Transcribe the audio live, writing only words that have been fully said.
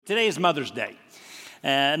Today is Mother's Day.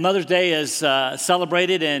 Mother's Day is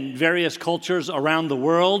celebrated in various cultures around the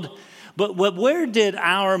world. But where did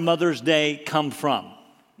our Mother's Day come from?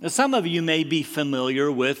 Now, some of you may be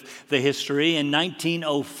familiar with the history. In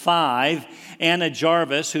 1905, Anna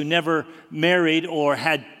Jarvis, who never married or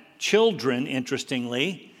had children,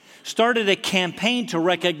 interestingly, started a campaign to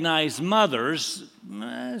recognize mothers,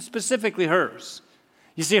 specifically hers.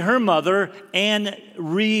 You see, her mother, Anne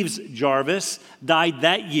Reeves Jarvis, died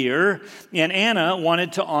that year, and Anna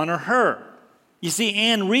wanted to honor her. You see,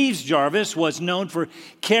 Anne Reeves Jarvis was known for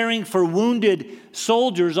caring for wounded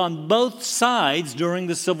soldiers on both sides during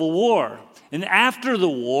the Civil War. And after the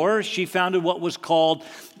war, she founded what was called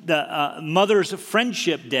the Mother's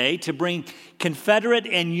Friendship Day to bring Confederate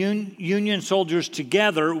and Union soldiers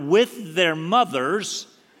together with their mothers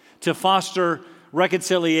to foster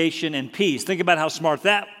reconciliation and peace. Think about how smart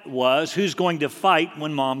that was. Who's going to fight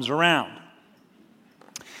when mom's around?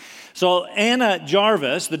 So Anna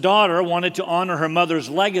Jarvis, the daughter, wanted to honor her mother's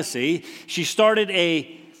legacy. She started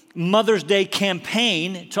a Mother's Day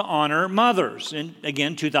campaign to honor mothers in,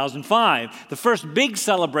 again, 2005. The first big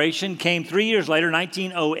celebration came 3 years later,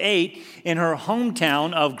 1908, in her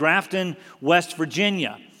hometown of Grafton, West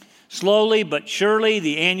Virginia. Slowly but surely,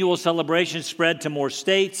 the annual celebration spread to more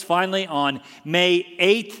states. Finally, on May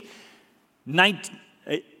 8th, May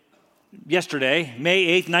 8th,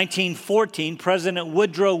 1914, President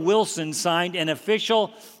Woodrow Wilson signed an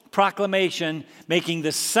official proclamation making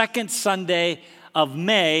the second Sunday of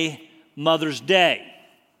May Mother's Day.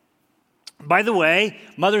 By the way,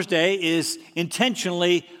 Mother's Day is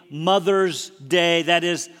intentionally Mother's Day. That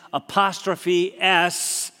is apostrophe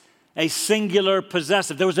S, a singular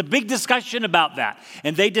possessive. There was a big discussion about that,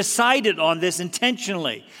 and they decided on this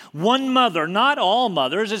intentionally. One mother, not all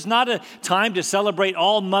mothers. It's not a time to celebrate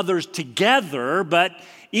all mothers together, but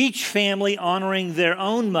each family honoring their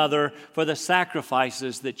own mother for the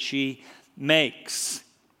sacrifices that she makes.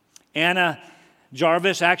 Anna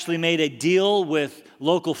Jarvis actually made a deal with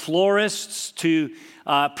local florists to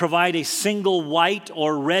provide a single white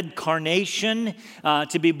or red carnation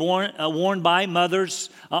to be worn by mothers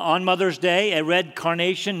on Mother's Day. A red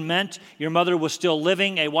carnation meant your mother was still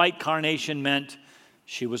living. A white carnation meant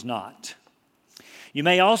she was not. You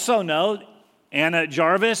may also know Anna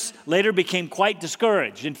Jarvis later became quite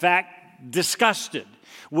discouraged, in fact, disgusted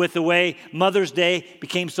with the way Mother's Day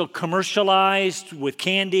became so commercialized with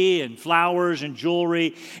candy and flowers and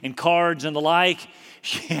jewelry and cards and the like.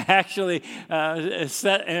 She actually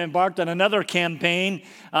embarked on another campaign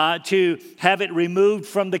to have it removed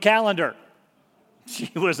from the calendar. She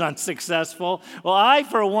was unsuccessful. Well, I,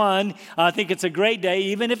 for one, think it's a great day,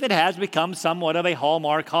 even if it has become somewhat of a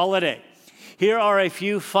Hallmark holiday. Here are a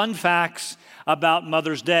few fun facts about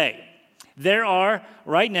Mother's Day. There are,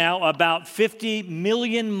 right now, about 50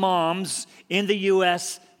 million moms in the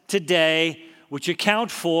U.S. today, which account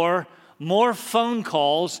for more phone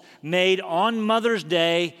calls made on Mother's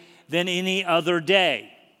Day than any other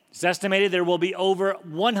day. It's estimated there will be over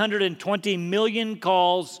 120 million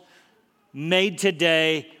calls made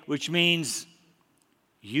today, which means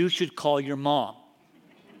you should call your mom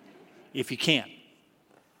if you can.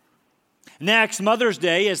 Next, Mother's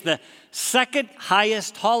Day is the second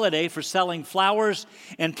highest holiday for selling flowers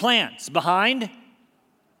and plants. Behind?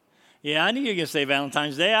 Yeah, I knew you were going to say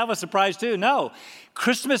Valentine's Day. I was surprised too. No,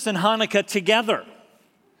 Christmas and Hanukkah together.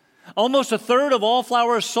 Almost a third of all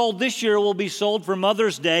flowers sold this year will be sold for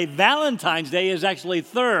Mother's Day. Valentine's Day is actually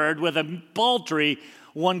third, with a paltry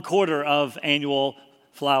 1/4 of annual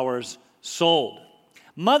flowers sold.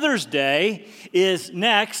 Mother's Day is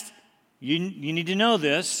next. You need to know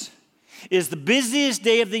this. Is the busiest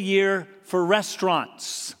day of the year for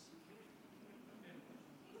restaurants.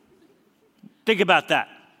 Think about that.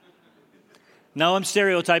 No, I'm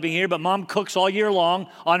stereotyping here, but mom cooks all year long.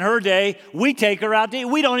 On her day, we take her out to eat.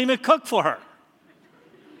 We don't even cook for her.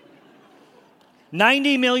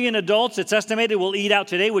 90 million adults, it's estimated, will eat out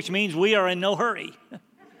today, which means we are in no hurry.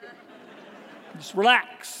 Just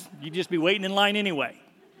relax. You'd just be waiting in line anyway.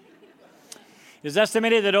 It's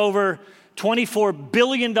estimated that over $24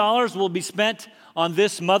 billion will be spent on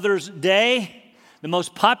this Mother's Day. The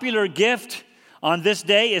most popular gift on this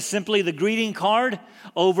day is simply the greeting card.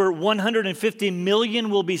 Over 150 million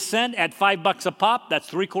will be sent at $5 a pop. That's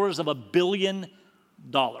 $750 million.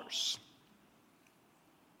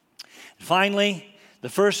 Finally,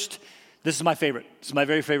 this is my favorite. This is my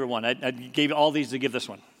very favorite one. I gave all these to give this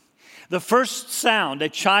one. The first sound a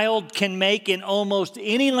child can make in almost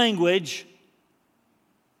any language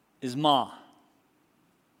is ma,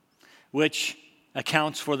 which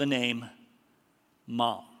accounts for the name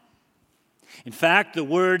Mom. In fact, the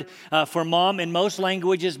word for mom in most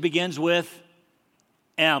languages begins with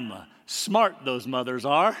M. Smart those mothers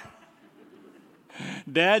are.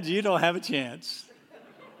 Dads, you don't have a chance.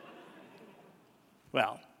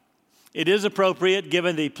 Well, it is appropriate,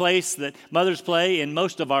 given the place that mothers play in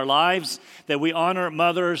most of our lives, that we honor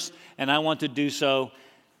mothers, and I want to do so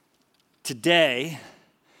today,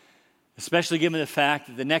 especially given the fact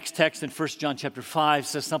that the next text in 1 John chapter 5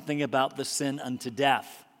 says something about the sin unto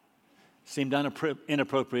death. Seemed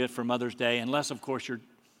inappropriate for Mother's Day, unless, of course, you're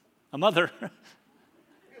a mother.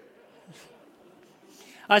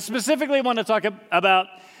 I specifically want to talk about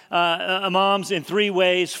moms in three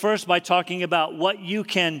ways. First, by talking about what you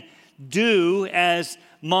can do as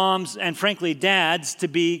moms and, frankly, dads to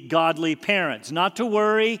be godly parents. Not to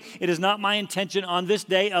worry, it is not my intention on this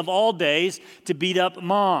day of all days to beat up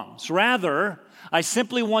moms. Rather, I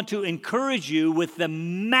simply want to encourage you with the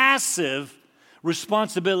massive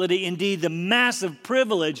responsibility, indeed the massive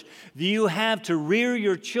privilege that you have to rear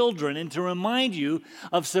your children, and to remind you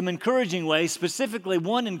of some encouraging ways, specifically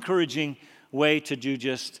one encouraging way to do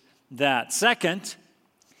just that. Second,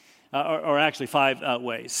 or actually five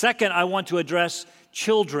ways. Second, I want to address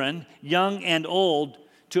children, young and old,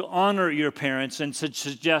 to honor your parents and to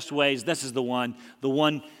suggest ways. This is the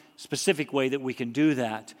one specific way that we can do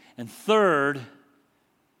that. And third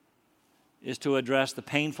is to address the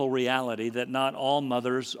painful reality that not all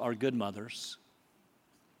mothers are good mothers,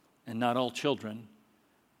 and not all children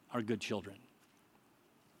are good children.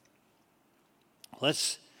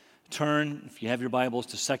 Let's turn, if you have your Bibles,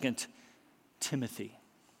 to 2 Timothy.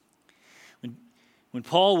 When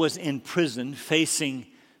Paul was in prison facing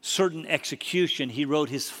certain execution, he wrote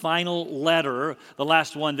his final letter, the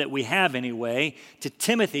last one that we have anyway, to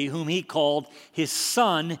Timothy, whom he called his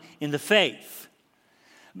son in the faith.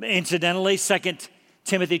 Incidentally, 2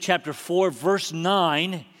 Timothy chapter 4, verse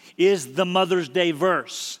 9 is the Mother's Day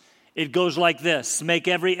verse. It goes like this: make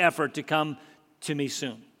every effort to come to me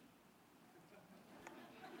soon.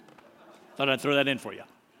 Thought I'd throw that in for you.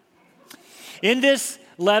 In this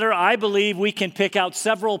letter, I believe we can pick out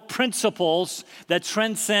several principles that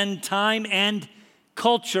transcend time and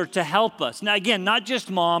culture to help us. Now, again, not just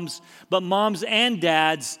moms, but moms and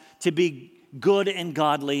dads to be good and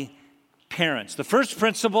godly parents. The first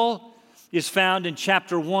principle is found in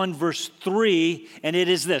chapter 1, verse 3, and it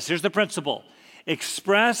is this. Here's the principle: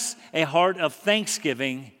 express a heart of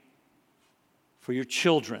thanksgiving for your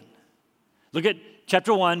children. Look at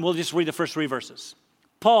chapter 1. We'll just read the first three verses.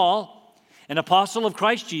 Paul, an apostle of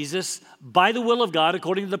Christ Jesus, by the will of God,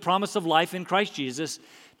 according to the promise of life in Christ Jesus,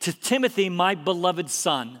 to Timothy, my beloved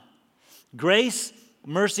son, grace,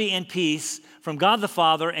 mercy, and peace from God the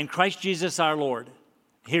Father and Christ Jesus our Lord.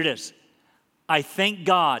 Here it is. I thank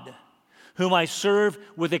God, whom I serve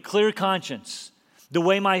with a clear conscience, the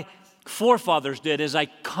way my forefathers did, as I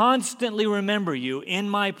constantly remember you in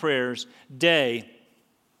my prayers day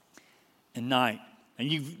and night.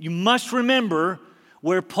 And you must remember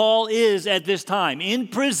where Paul is at this time, in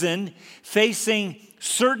prison, facing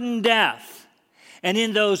certain death. And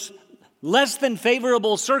in those less than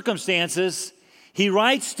favorable circumstances, he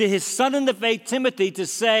writes to his son in the faith, Timothy, to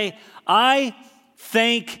say, I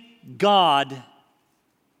thank God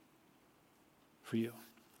for you.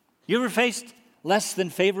 You ever faced less than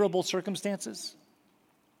favorable circumstances?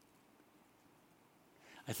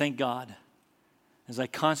 I thank God as I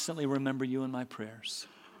constantly remember you in my prayers,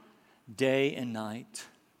 day and night.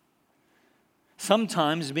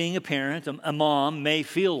 Sometimes being a parent, a mom, may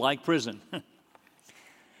feel like prison.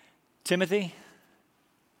 Timothy,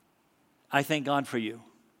 I thank God for you.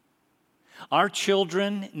 Our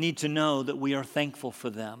children need to know that we are thankful for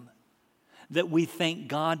them, that we thank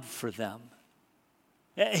God for them.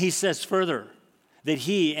 He says further that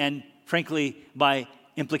he, and frankly, by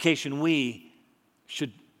implication, we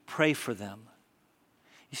should pray for them.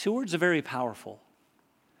 You see, words are very powerful.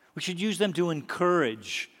 We should use them to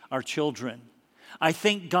encourage our children. I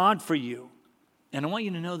thank God for you, and I want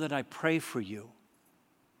you to know that I pray for you.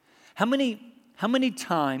 How many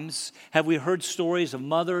times have we heard stories of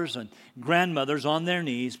mothers and grandmothers on their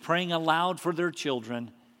knees praying aloud for their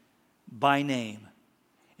children by name,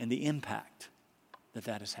 and the impact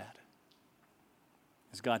that has had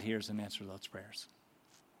as God hears and answers those prayers?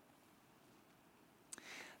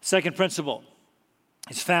 Second principle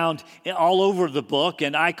is found all over the book,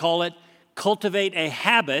 and I call it cultivate a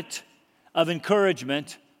habit of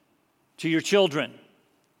encouragement to your children.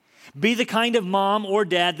 Be the kind of mom or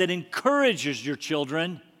dad that encourages your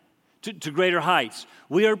children to greater heights.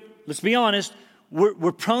 We are, let's be honest,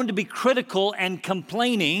 we're prone to be critical and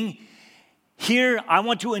complaining. Here, I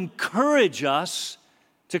want to encourage us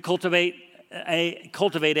to cultivate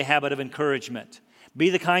cultivate a habit of encouragement. Be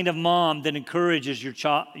the kind of mom that encourages your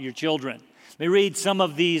children. Let me read some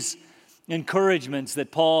of these encouragements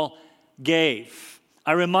that Paul gave.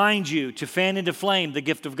 I remind you to fan into flame the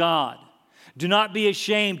gift of God. Do not be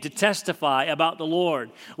ashamed to testify about the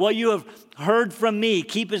Lord. What you have heard from me,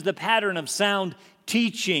 keep as the pattern of sound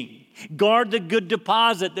teaching. Guard the good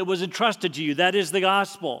deposit that was entrusted to you. That is the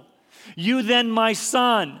gospel. You then, my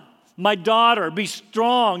son, my daughter, be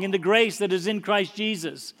strong in the grace that is in Christ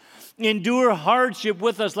Jesus. Endure hardship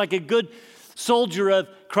with us like a good soldier of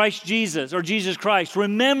Christ Jesus or Jesus Christ.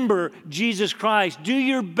 Remember Jesus Christ. Do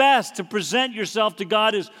your best to present yourself to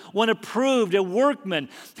God as one approved, a workman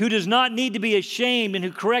who does not need to be ashamed and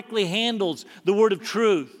who correctly handles the word of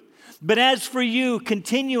truth. But as for you,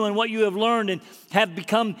 continue in what you have learned and have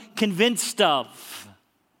become convinced of,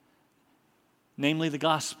 namely the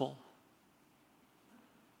gospel.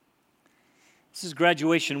 This is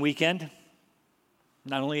graduation weekend.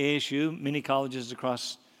 Not only ASU, many colleges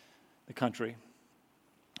across the country.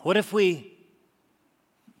 What if we,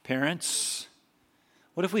 parents,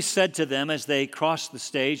 what if we said to them as they crossed the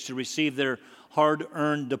stage to receive their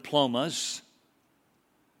hard-earned diplomas,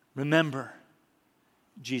 remember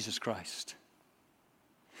Jesus Christ.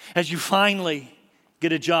 As you finally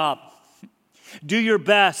get a job, do your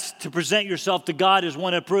best to present yourself to God as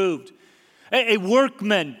one approved, a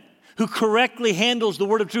workman who correctly handles the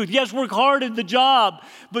word of truth. Yes, work hard in the job,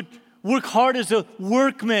 but work hard as a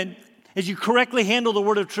workman as you correctly handle the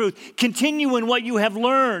word of truth. Continue in what you have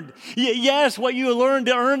learned. Yes, what you learned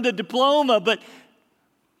to earn the diploma, but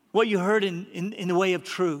what you heard in the way of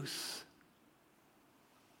truth.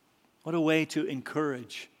 What a way to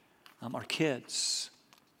encourage our kids.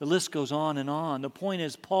 The list goes on and on. The point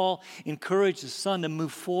is, Paul encouraged his son to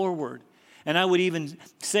move forward. And I would even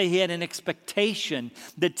say he had an expectation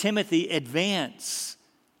that Timothy advance.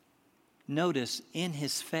 Notice, in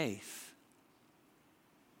his faith.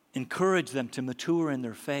 Encourage them to mature in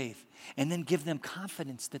their faith. And then give them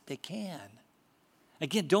confidence that they can.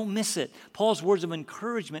 Again, don't miss it. Paul's words of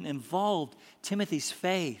encouragement involved Timothy's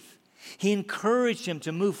faith. He encouraged him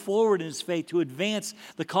to move forward in his faith, to advance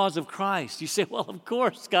the cause of Christ. You say, well, of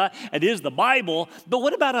course, God, it is the Bible, but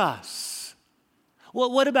what about us?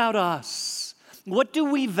 Well, what about us? What do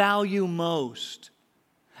we value most?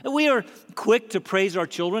 We are quick to praise our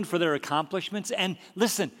children for their accomplishments, and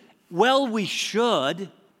listen, well, we should.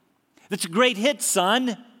 That's a great hit,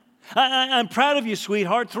 son. I'm proud of you,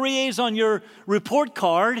 sweetheart. 3 A's on your report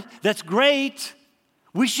card. That's great.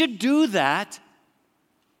 We should do that.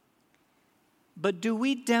 But do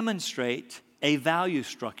we demonstrate a value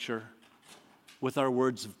structure with our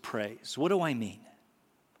words of praise? What do I mean?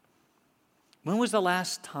 When was the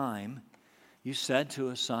last time you said to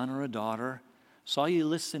a son or a daughter, saw you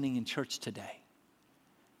listening in church today?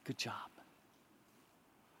 Good job.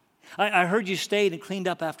 I heard you stayed and cleaned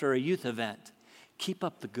up after a youth event. Keep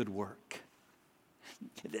up the good work.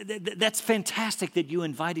 That's fantastic that you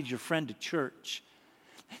invited your friend to church,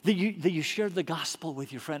 that you shared the gospel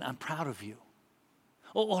with your friend. I'm proud of you.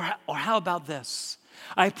 Or how about this?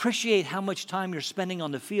 I appreciate how much time you're spending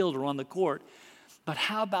on the field or on the court, but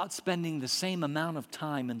how about spending the same amount of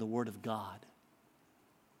time in the Word of God?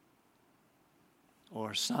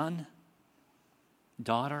 Or son,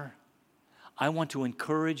 daughter, I want to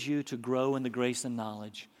encourage you to grow in the grace and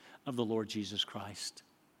knowledge of the Lord Jesus Christ.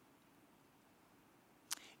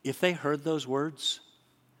 If they heard those words,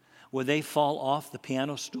 would they fall off the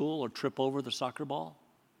piano stool or trip over the soccer ball?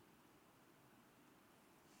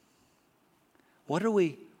 What are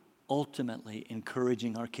we ultimately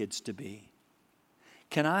encouraging our kids to be?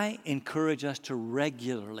 Can I encourage us to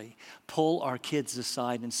regularly pull our kids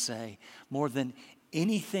aside and say, more than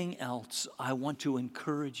anything else, I want to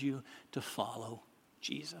encourage you to follow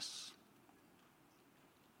Jesus?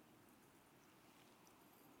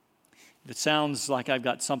 If it sounds like I've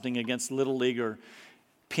got something against Little League or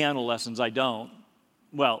piano lessons, I don't.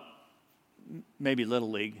 Well, maybe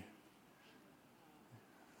Little League.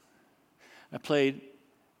 I played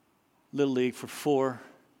Little League for 4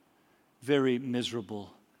 very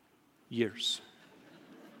miserable years.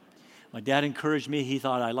 My dad encouraged me. He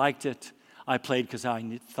thought I liked it. I played because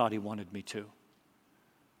I thought he wanted me to.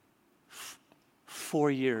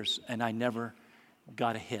 4 years, and I never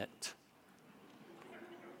got a hit.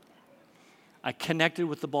 I connected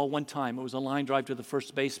with the ball one time. It was a line drive to the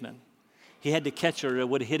first baseman. He had to catch her. It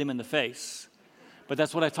would have hit him in the face. But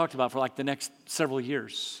that's what I talked about for like the next several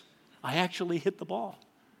years. I actually hit the ball.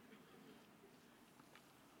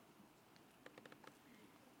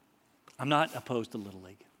 I'm not opposed to Little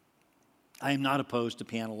League. I am not opposed to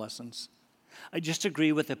piano lessons. I just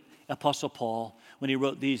agree with the Apostle Paul when he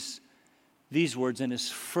wrote these these words in his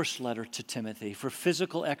first letter to Timothy. For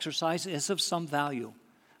physical exercise is of some value,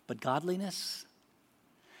 but godliness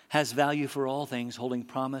has value for all things, holding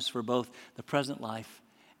promise for both the present life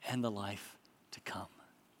and the life to come.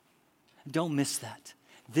 Don't miss that.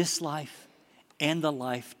 This life and the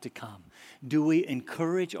life to come. Do we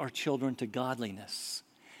encourage our children to godliness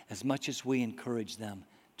as much as we encourage them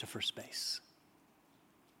to first base?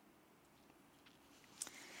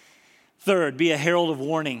 Third, be a herald of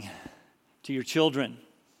warning to your children.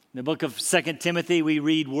 In the book of 2 Timothy, we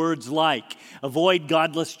read words like, avoid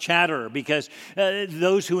godless chatter, because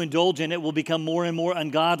those who indulge in it will become more and more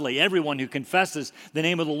ungodly. Everyone who confesses the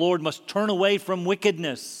name of the Lord must turn away from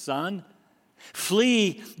wickedness, son.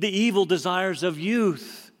 Flee the evil desires of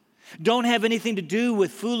youth. Don't have anything to do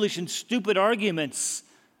with foolish and stupid arguments.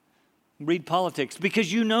 Read politics,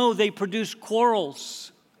 because you know they produce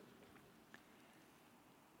quarrels.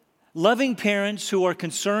 Loving parents who are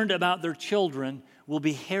concerned about their children will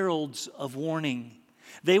be heralds of warning.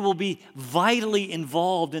 They will be vitally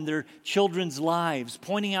involved in their children's lives,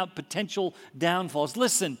 pointing out potential downfalls.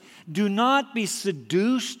 Listen, do not be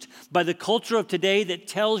seduced by the culture of today that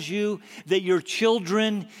tells you that your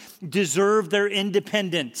children deserve their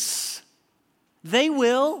independence. They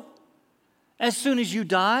will, as soon as you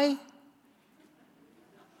die.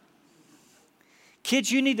 Kids,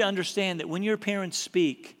 you need to understand that when your parents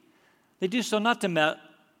speak, they do so not to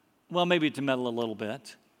maybe to meddle a little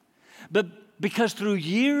bit, but because through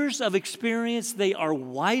years of experience, they are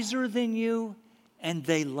wiser than you and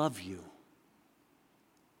they love you.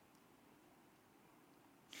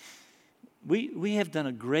 We have done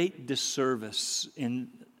a great disservice in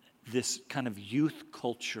this kind of youth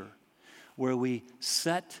culture where we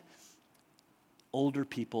set older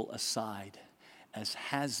people aside as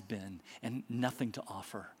has been and nothing to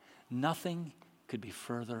offer. Nothing could be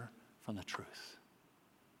further from the truth.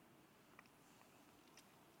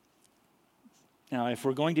 Now, if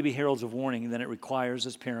we're going to be heralds of warning, then it requires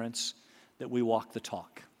as parents that we walk the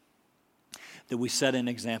talk, that we set an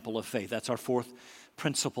example of faith. That's our fourth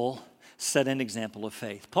principle, set an example of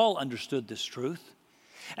faith. Paul understood this truth.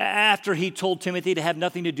 After he told Timothy to have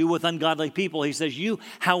nothing to do with ungodly people, he says, you,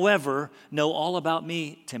 however, know all about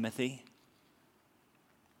me, Timothy.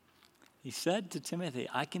 He said to Timothy,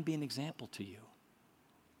 I can be an example to you.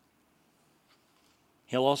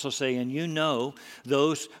 He'll also say, and you know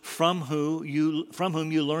those from whom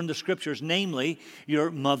you learned the scriptures, namely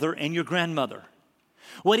your mother and your grandmother.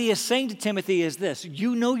 What he is saying to Timothy is this: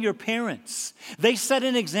 you know your parents. They set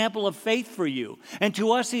an example of faith for you. And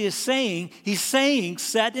to us he's saying,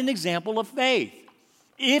 set an example of faith.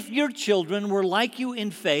 If your children were like you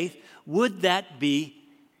in faith, would that be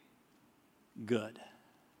good?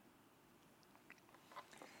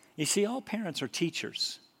 You see, all parents are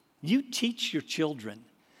teachers. You teach your children.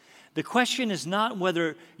 The question is not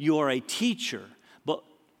whether you are a teacher, but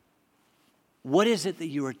what is it that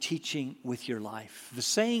you are teaching with your life? The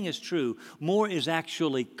saying is true, more is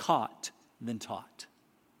actually caught than taught.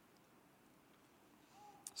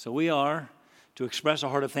 So we are to express a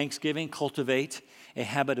heart of thanksgiving, cultivate a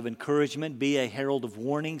habit of encouragement, be a herald of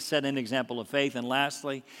warning, set an example of faith, and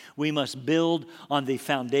lastly, we must build on the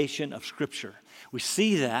foundation of Scripture. We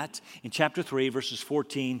see that in chapter 3, verses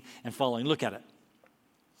 14 and following. Look at it.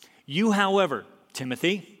 You, however,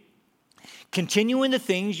 Timothy, continue in the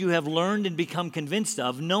things you have learned and become convinced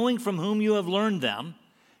of, knowing from whom you have learned them.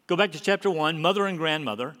 Go back to chapter 1, mother and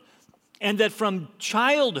grandmother. And that from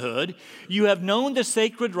childhood you have known the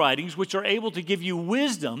sacred writings, which are able to give you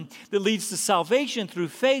wisdom that leads to salvation through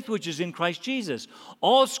faith which is in Christ Jesus.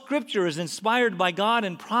 All Scripture is inspired by God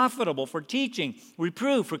and profitable for teaching,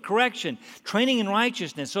 reproof, for correction, training in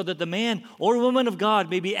righteousness, so that the man or woman of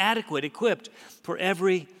God may be adequate, equipped for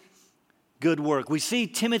every good work. We see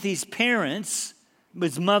Timothy's parents,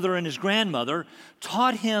 his mother and his grandmother,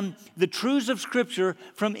 taught him the truths of Scripture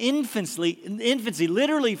from infancy,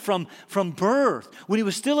 literally from birth, when he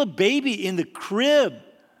was still a baby in the crib,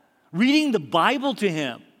 reading the Bible to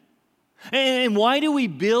him. And why do we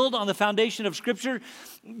build on the foundation of Scripture?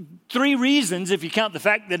 3 reasons, if you count the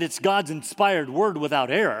fact that it's God's inspired word without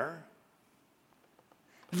error.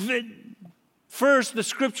 First, the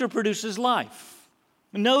Scripture produces life.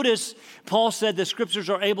 Notice, Paul said the Scriptures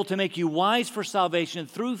are able to make you wise for salvation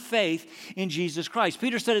through faith in Jesus Christ.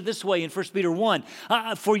 Peter said it this way in 1 Peter 1,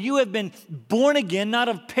 for you have been born again, not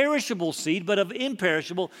of perishable seed, but of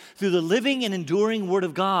imperishable, through the living and enduring Word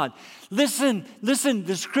of God. Listen,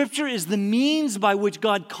 the Scripture is the means by which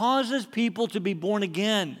God causes people to be born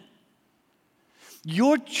again.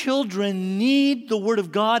 Your children need the Word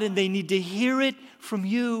of God, and they need to hear it from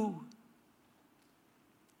you.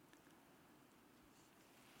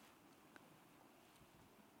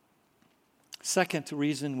 Second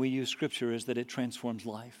reason we use Scripture is that it transforms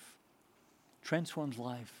life. Transforms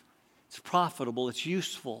life. It's profitable, it's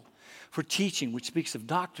useful for teaching, which speaks of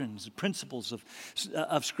doctrines, principles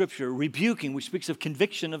of Scripture, rebuking, which speaks of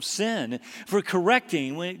conviction of sin, for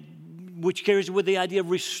correcting, which carries with the idea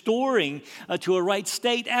of restoring to a right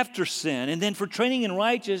state after sin. And then for training in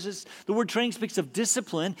righteousness, the word training speaks of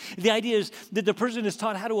discipline. The idea is that the person is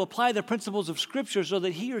taught how to apply the principles of Scripture so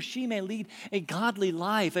that he or she may lead a godly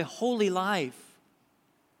life, a holy life.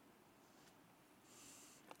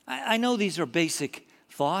 I know these are basic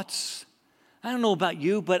thoughts. I don't know about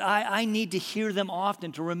you, but I need to hear them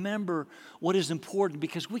often to remember what is important,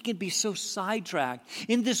 because we can be so sidetracked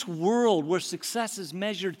in this world where success is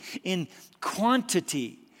measured in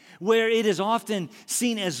quantity, where it is often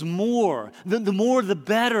seen as more. The more, the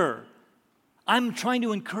better. I'm trying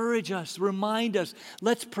to encourage us, remind us,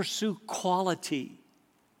 let's pursue quality,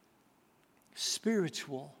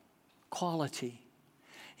 spiritual quality.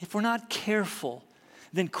 If we're not careful,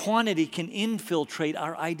 then quantity can infiltrate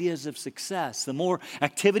our ideas of success. The more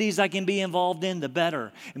activities I can be involved in, the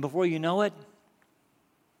better. And before you know it,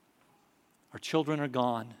 our children are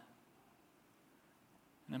gone.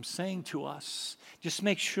 And I'm saying to us, just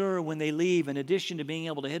make sure when they leave, in addition to being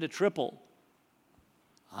able to hit a triple,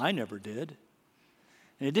 I never did,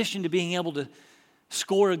 in addition to being able to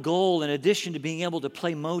score a goal, in addition to being able to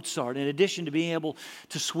play Mozart, in addition to being able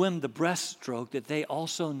to swim the breaststroke, that they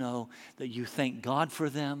also know that you thank God for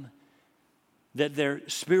them, that their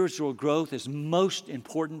spiritual growth is most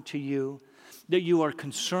important to you, that you are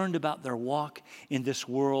concerned about their walk in this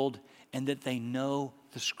world, and that they know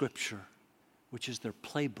the Scripture, which is their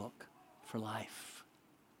playbook for life.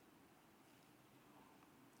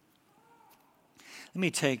 Let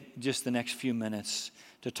me take just the next few minutes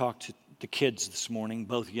to talk to the kids this morning,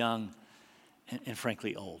 both young and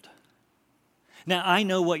frankly old. Now, I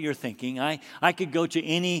know what you're thinking. I could go to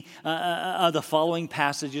any of the following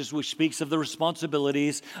passages which speaks of the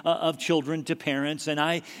responsibilities of children to parents, and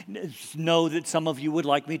I know that some of you would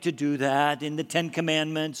like me to do that. In the Ten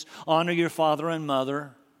Commandments, honor your father and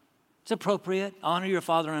mother. It's appropriate. Honor your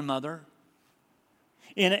father and mother.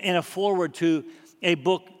 In a foreword to a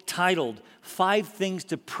book titled 5 Things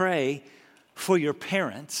to Pray for Your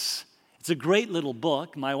Parents. It's a great little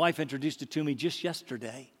book. My wife introduced it to me just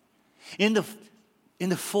yesterday. In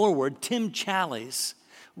the foreword, Tim Challies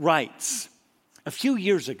writes, a few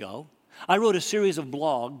years ago, I wrote a series of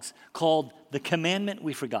blogs called The Commandment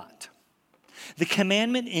We Forgot. The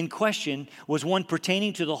commandment in question was one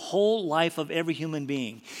pertaining to the whole life of every human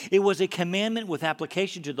being. It was a commandment with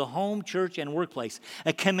application to the home, church, and workplace.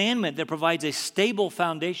 A commandment that provides a stable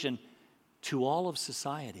foundation to all of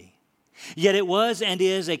society. Yet it was and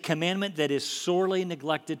is a commandment that is sorely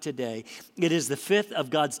neglected today. It is the 5th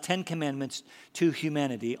of God's 10 commandments to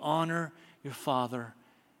humanity. Honor your father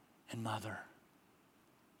and mother.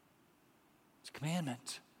 It's a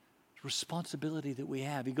commandment. It's a responsibility that we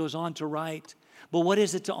have. He goes on to write, but what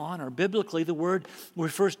is it to honor? Biblically, the word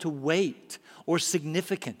refers to weight or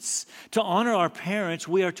significance. To honor our parents,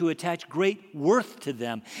 we are to attach great worth to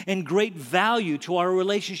them and great value to our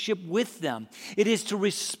relationship with them. It is to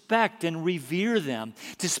respect and revere them,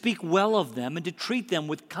 to speak well of them, and to treat them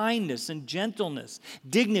with kindness and gentleness,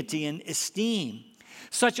 dignity and esteem.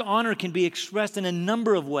 Such honor can be expressed in a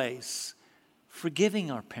number of ways.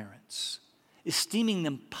 Forgiving our parents, esteeming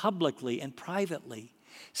them publicly and privately,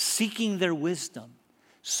 seeking their wisdom,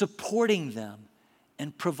 supporting them,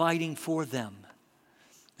 and providing for them.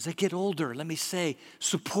 As I get older, let me say,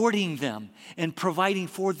 supporting them and providing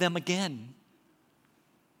for them again.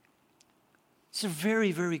 These are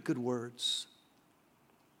very, very good words.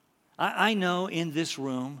 I know in this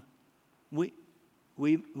room,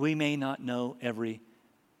 we may not know every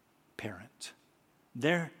parent.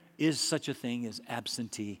 There is such a thing as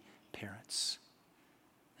absentee parents.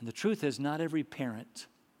 And the truth is, not every parent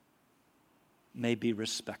may be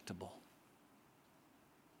respectable.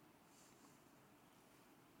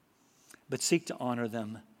 But seek to honor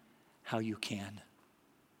them how you can.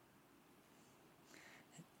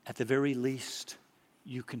 At the very least,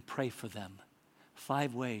 you can pray for them.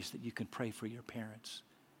 5 ways that you can pray for your parents.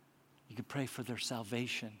 You can pray for their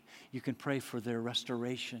salvation. You can pray for their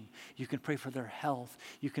restoration. You can pray for their health.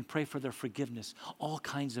 You can pray for their forgiveness. All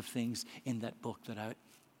kinds of things in that book that I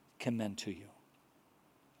commend to you.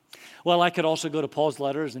 Well, I could also go to Paul's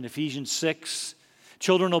letters in Ephesians 6.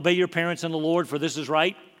 Children, obey your parents in the Lord, for this is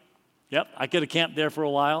right. Yep, I could have camped there for a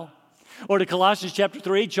while. Or to Colossians chapter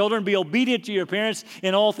 3, children, be obedient to your parents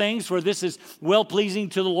in all things, for this is well-pleasing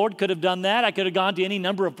to the Lord. Could have done that. I could have gone to any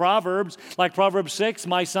number of Proverbs, like Proverbs 6,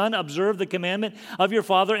 my son, observe the commandment of your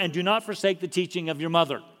father and do not forsake the teaching of your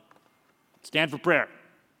mother. Stand for prayer.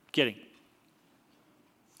 Kidding.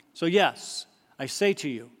 So yes, I say to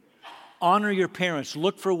you, honor your parents.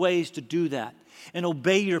 Look for ways to do that. And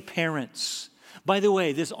obey your parents. By the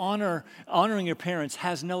way, this honoring your parents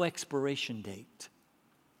has no expiration date.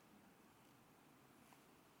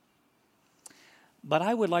 But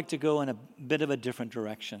I would like to go in a bit of a different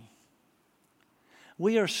direction.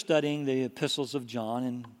 We are studying the epistles of John,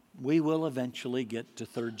 and we will eventually get to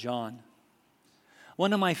 3 John.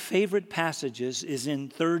 One of my favorite passages is in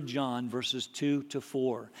 3 John verses 2 to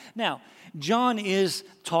 4. Now, John is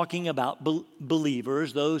talking about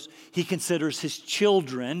believers, those he considers his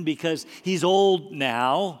children because he's old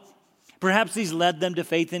now. Perhaps he's led them to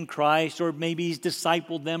faith in Christ, or maybe he's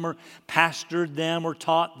discipled them or pastored them or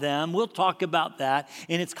taught them. We'll talk about that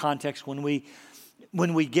in its context when we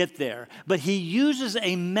get there. But he uses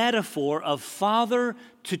a metaphor of father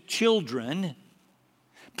to children,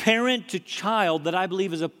 parent to child, that I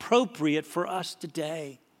believe is appropriate for us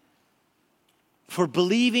today. For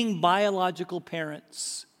believing biological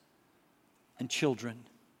parents and children.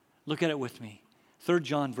 Look at it with me. 3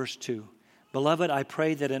 John verse 2. Beloved, I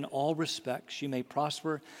pray that in all respects you may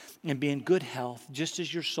prosper and be in good health, just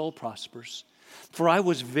as your soul prospers. For I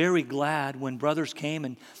was very glad when brothers came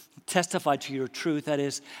and testified to your truth, that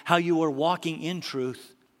is, how you were walking in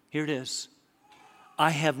truth. Here it is. I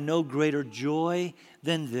have no greater joy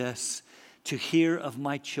than this, to hear of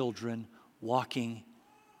my children walking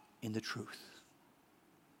in the truth.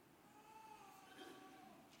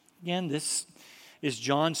 Again, this is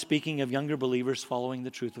John speaking of younger believers following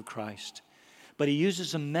the truth of Christ. But he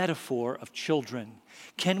uses a metaphor of children.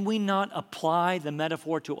 Can we not apply the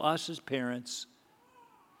metaphor to us as parents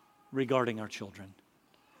regarding our children?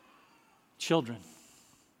 Children,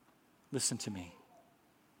 listen to me.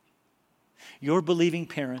 Your believing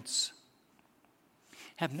parents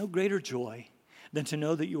have no greater joy than to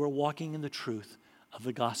know that you are walking in the truth of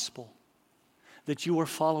the gospel, that you are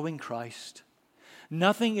following Christ.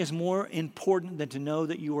 Nothing is more important than to know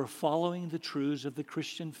that you are following the truths of the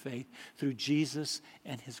Christian faith through Jesus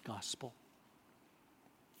and his gospel.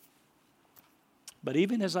 But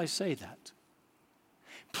even as I say that,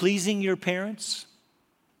 pleasing your parents,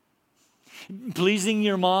 pleasing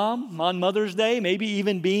your mom on Mother's Day, maybe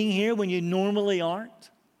even being here when you normally aren't,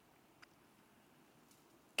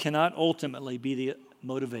 cannot ultimately be the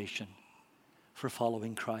motivation for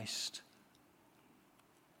following Christ.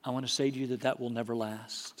 I want to say to you that that will never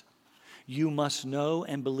last. You must know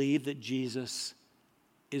and believe that Jesus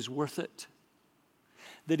is worth it,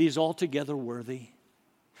 that he's altogether worthy,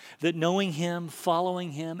 that knowing him,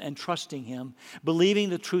 following him, and trusting him, believing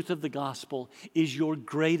the truth of the gospel is your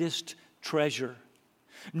greatest treasure.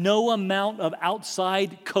 No amount of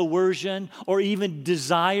outside coercion or even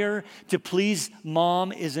desire to please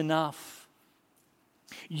mom is enough.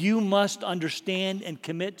 You must understand and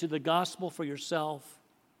commit to the gospel for yourself.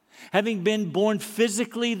 Having been born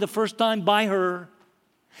physically the first time by her,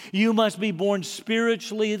 you must be born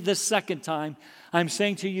spiritually the second time. I'm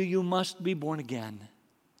saying to you, you must be born again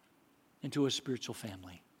into a spiritual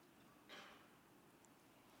family.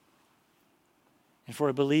 And for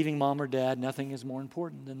a believing mom or dad, nothing is more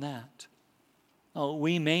important than that. Oh,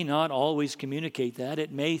 we may not always communicate that.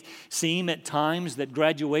 It may seem at times that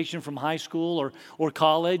graduation from high school or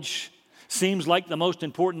college seems like the most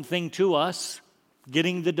important thing to us.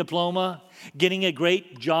 Getting the diploma, getting a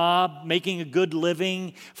great job, making a good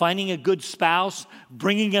living, finding a good spouse,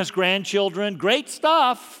 bringing us grandchildren, great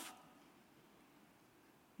stuff.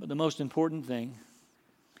 But the most important thing,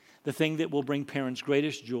 the thing that will bring parents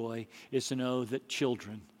greatest joy, is to know that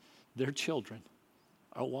children, their children,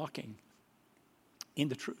 are walking in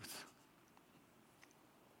the truth.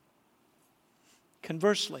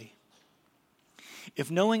 Conversely,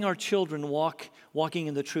 if knowing our children walking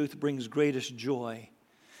in the truth brings greatest joy,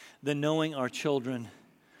 then knowing our children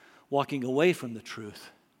walking away from the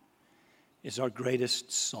truth is our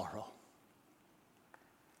greatest sorrow,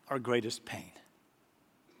 our greatest pain.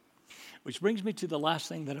 Which brings me to the last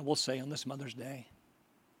thing that I will say on this Mother's Day.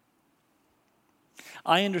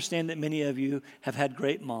 I understand that many of you have had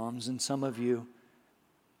great moms and some of you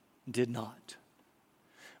did not,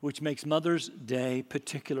 which makes Mother's Day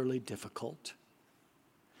particularly difficult.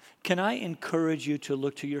 Can I encourage you to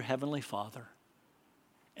look to your Heavenly Father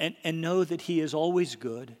and know that He is always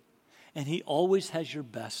good and He always has your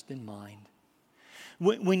best in mind?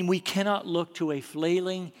 When we cannot look to a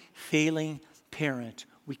failing parent,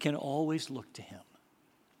 we can always look to Him.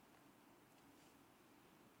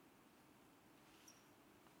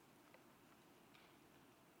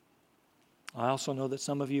 I also know that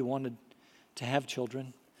some of you wanted to have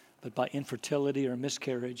children, but by infertility or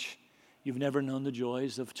miscarriage, you've never known the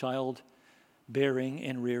joys of child bearing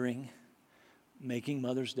and rearing, making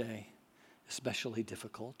Mother's Day especially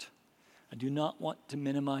difficult. I do not want to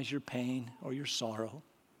minimize your pain or your sorrow.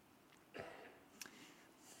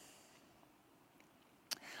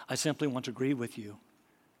 I simply want to agree with you,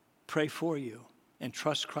 pray for you, and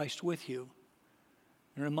trust Christ with you,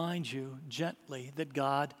 and remind you gently that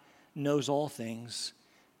God knows all things.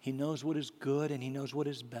 He knows what is good and He knows what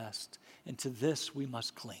is best, and to this we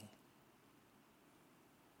must cling.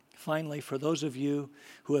 Finally, for those of you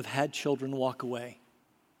who have had children walk away,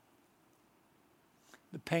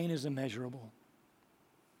 the pain is immeasurable.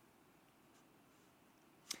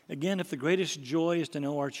 Again, if the greatest joy is to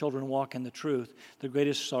know our children walk in the truth, the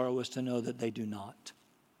greatest sorrow is to know that they do not.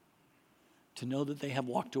 To know that they have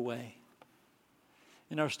walked away.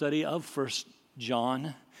 In our study of 1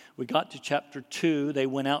 John, we got to chapter 2. They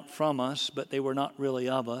went out from us, but they were not really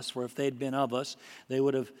of us. For if they had been of us, they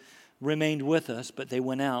would have remained with us, but they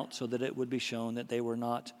went out so that it would be shown that they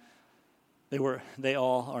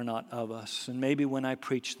all are not of us. And maybe when I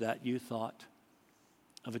preached that, you thought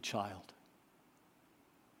of a child.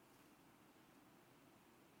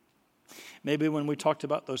 Maybe when we talked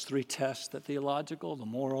about those 3 tests, the theological, the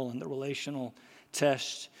moral, and the relational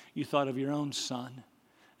tests, you thought of your own son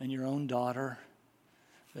and your own daughter.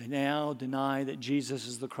 They now deny that Jesus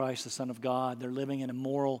is the Christ, the Son of God. They're living in a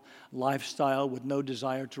moral lifestyle with no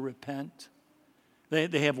desire to repent. They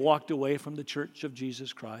have walked away from the church of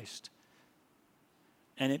Jesus Christ.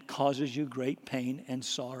 And it causes you great pain and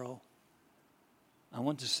sorrow. I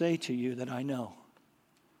want to say to you that I know,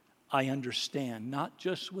 I understand, not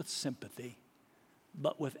just with sympathy,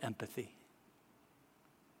 but with empathy.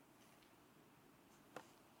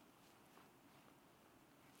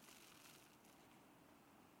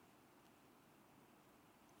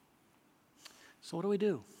 So what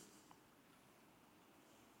do?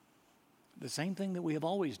 The same thing that we have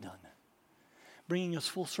always done, bringing us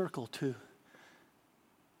full circle to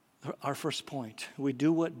our first point. We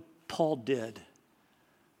do what Paul did.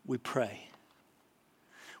 We pray.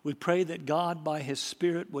 We pray that God, by His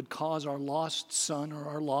Spirit, would cause our lost son or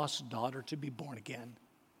our lost daughter to be born again.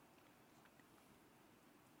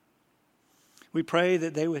 We pray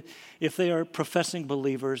that they would, if they are professing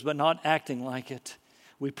believers but not acting like it,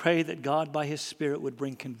 we pray that God, by His Spirit, would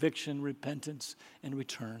bring conviction, repentance, and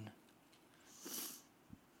return.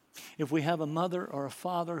 If we have a mother or a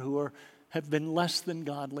father who have been less than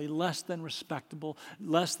godly, less than respectable,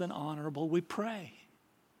 less than honorable, we pray.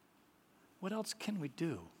 What else can we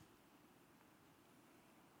do?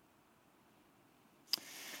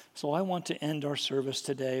 So I want to end our service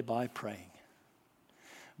today by praying.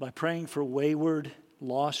 By praying for wayward,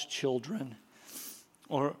 lost children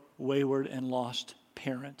or wayward and lost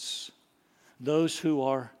parents. Those who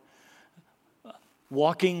are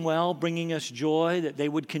walking well, bringing us joy, that they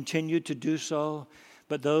would continue to do so.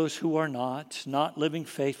 But those who are not living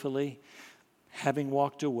faithfully, having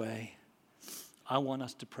walked away, I want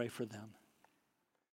us to pray for them.